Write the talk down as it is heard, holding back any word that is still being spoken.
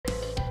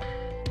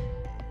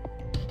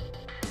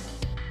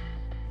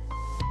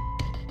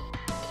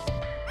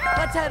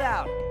Let's head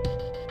out.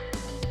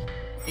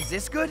 Is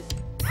this good?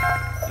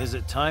 Is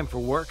it time for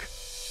work?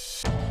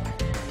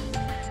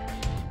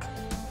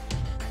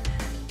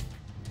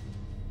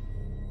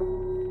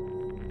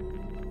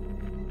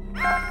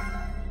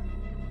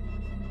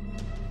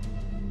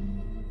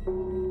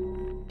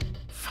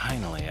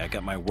 Finally, I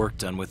got my work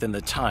done within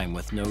the time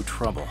with no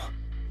trouble.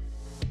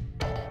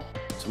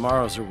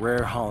 Tomorrow's a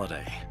rare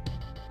holiday.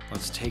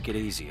 Let's take it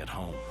easy at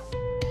home.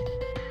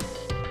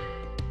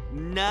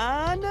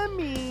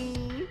 Nanami.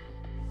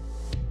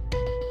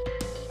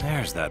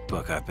 There's that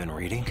book I've been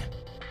reading.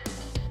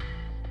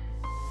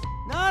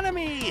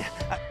 Nanami!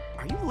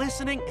 Are you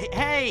listening?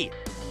 Hey!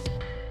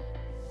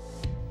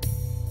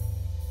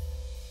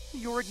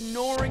 You're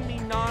ignoring me,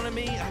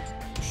 Nanami.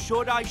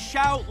 Should I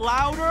shout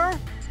louder?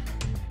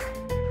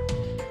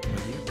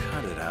 Will you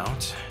cut it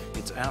out?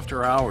 It's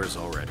after hours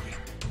already.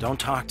 Don't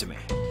talk to me.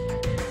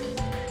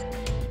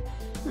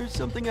 There's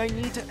something I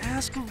need to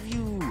ask of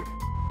you.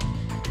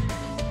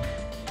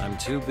 I'm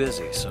too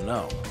busy, so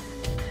no.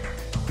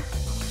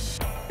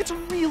 It's a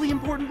really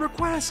important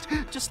request.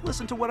 Just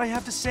listen to what I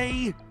have to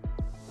say.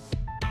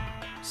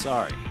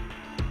 Sorry.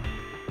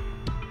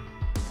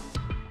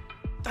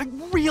 I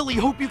really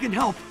hope you can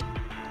help.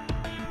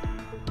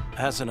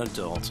 As an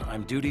adult,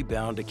 I'm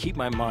duty-bound to keep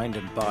my mind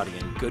and body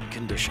in good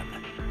condition.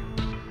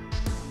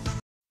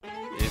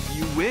 If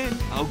you win,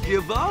 I'll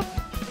give up.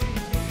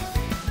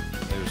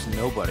 There's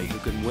nobody who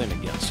can win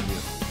against you.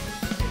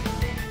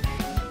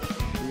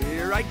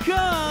 Here I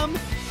come!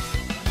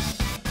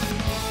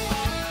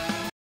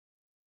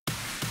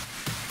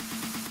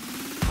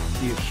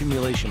 The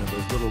accumulation of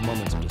those little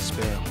moments of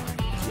despair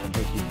is what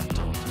make you an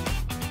adult.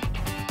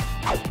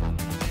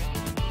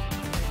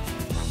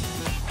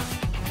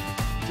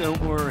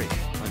 Don't worry,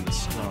 I'm the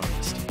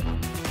strongest.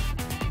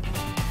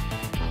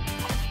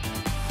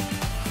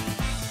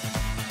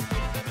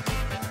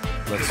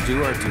 Let's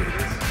do our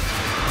duty.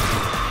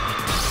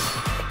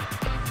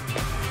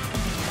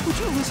 Would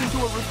you listen to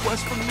a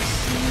request from me,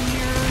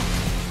 Senior?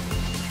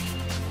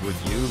 Would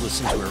you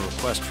listen to a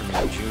request from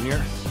your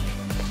junior?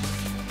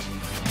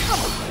 I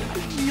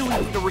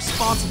really need a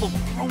responsible,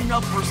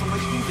 grown-up person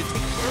like you to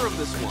take care of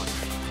this one.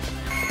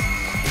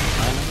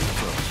 I'm an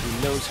adult who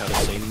knows how to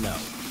say no.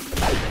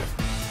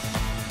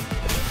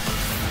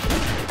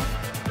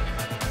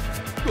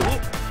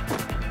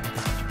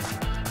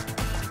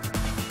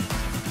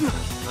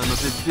 I'm a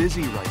bit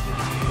busy right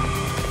now.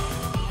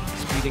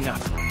 Speeding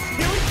up.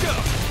 Here we go!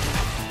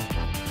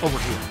 Over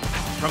here.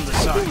 From the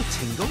side.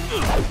 Tingle?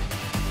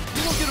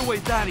 You don't get away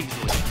that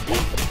easily.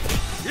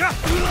 Yeah!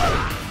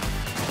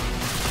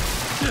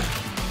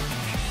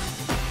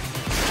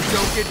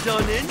 Don't get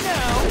done in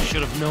now!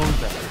 Should have known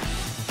better.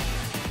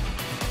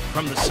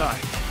 From the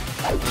side.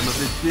 I'm a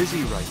bit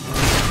busy right now.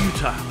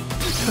 Futile.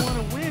 If you want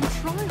to win,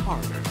 try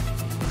harder.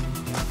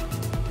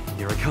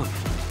 Here I come.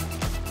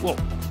 Whoa.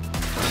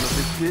 I'm a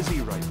bit busy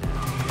right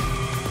now.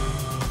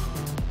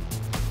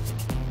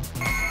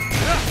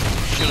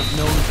 Should have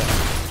known better.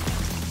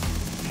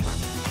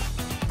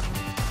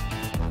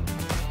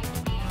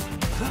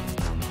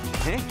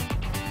 Hey?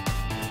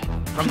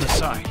 From the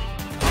side.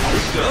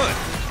 Good.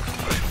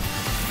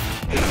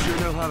 You sure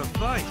know how to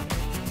fight.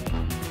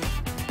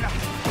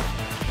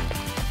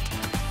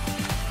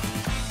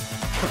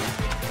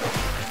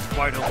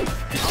 Wide open.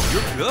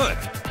 You're good.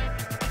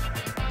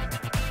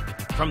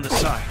 From the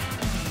side.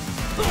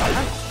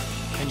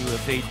 Can you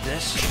evade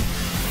this?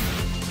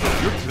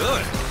 You're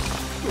good.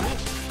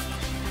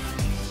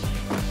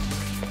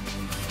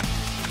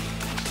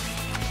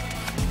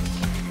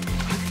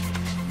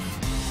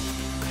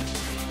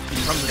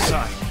 From the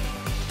side.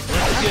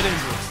 Let's get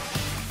into it.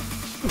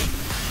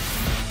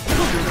 You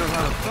sure know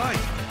how to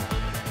fight.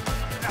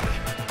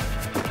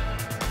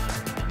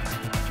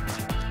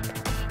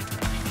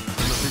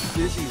 I'm a bit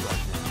busy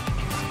right now.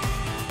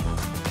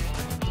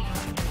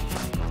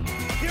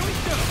 Here we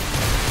go.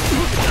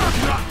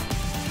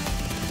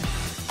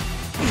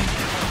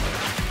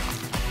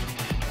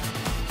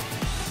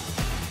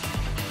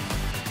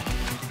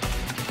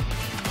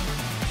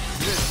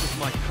 This is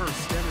my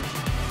cursed energy.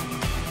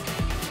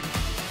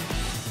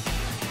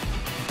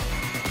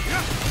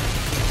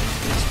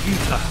 It's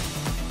futile.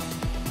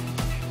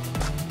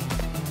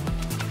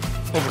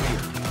 Over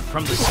here.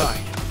 From the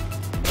side.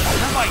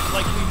 Let's fight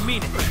like we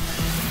mean it.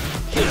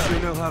 You sure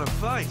know how to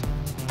fight.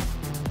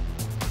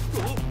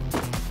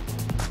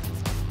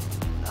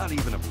 Not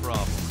even a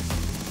problem.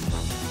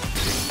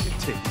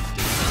 Take me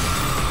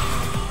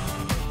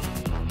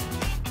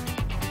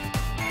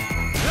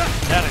down.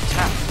 That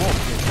attack won't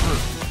get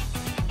through.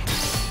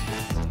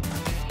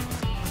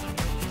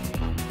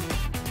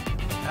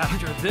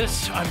 After this,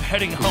 I'm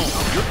heading home.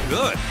 You're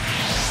good.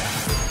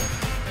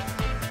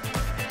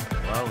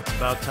 Well, it's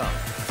about time.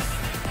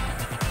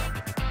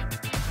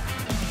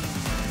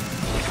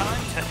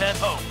 Time to head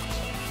home.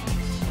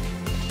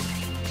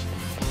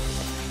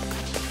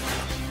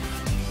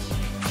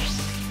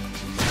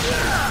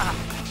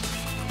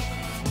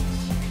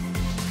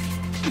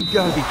 You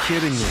gotta be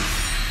kidding me.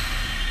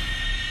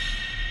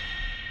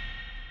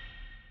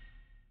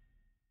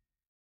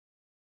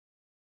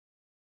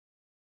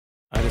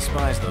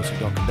 despise those who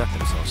don't conduct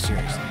themselves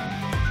seriously.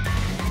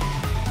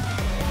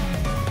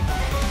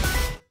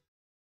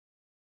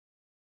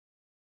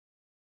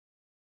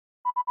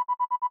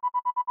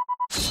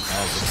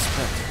 As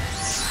expected.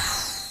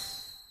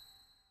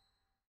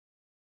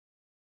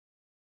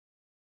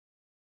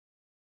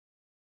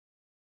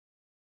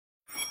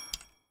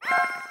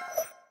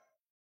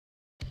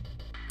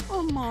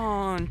 Come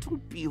on,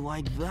 don't be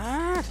like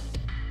that.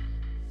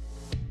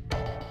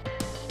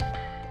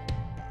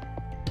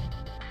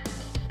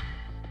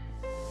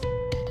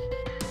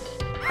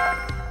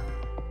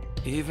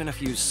 Even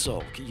if you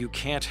sulk, you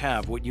can't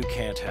have what you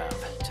can't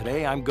have.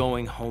 Today I'm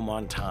going home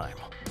on time,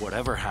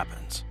 whatever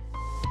happens.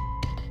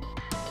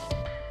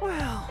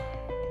 Well,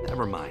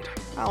 never mind.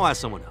 I'll ask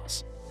someone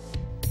else.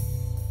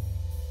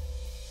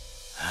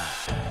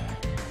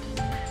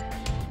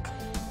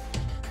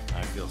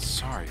 I feel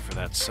sorry for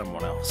that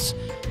someone else,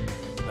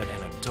 but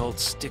an adult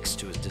sticks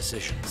to his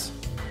decisions.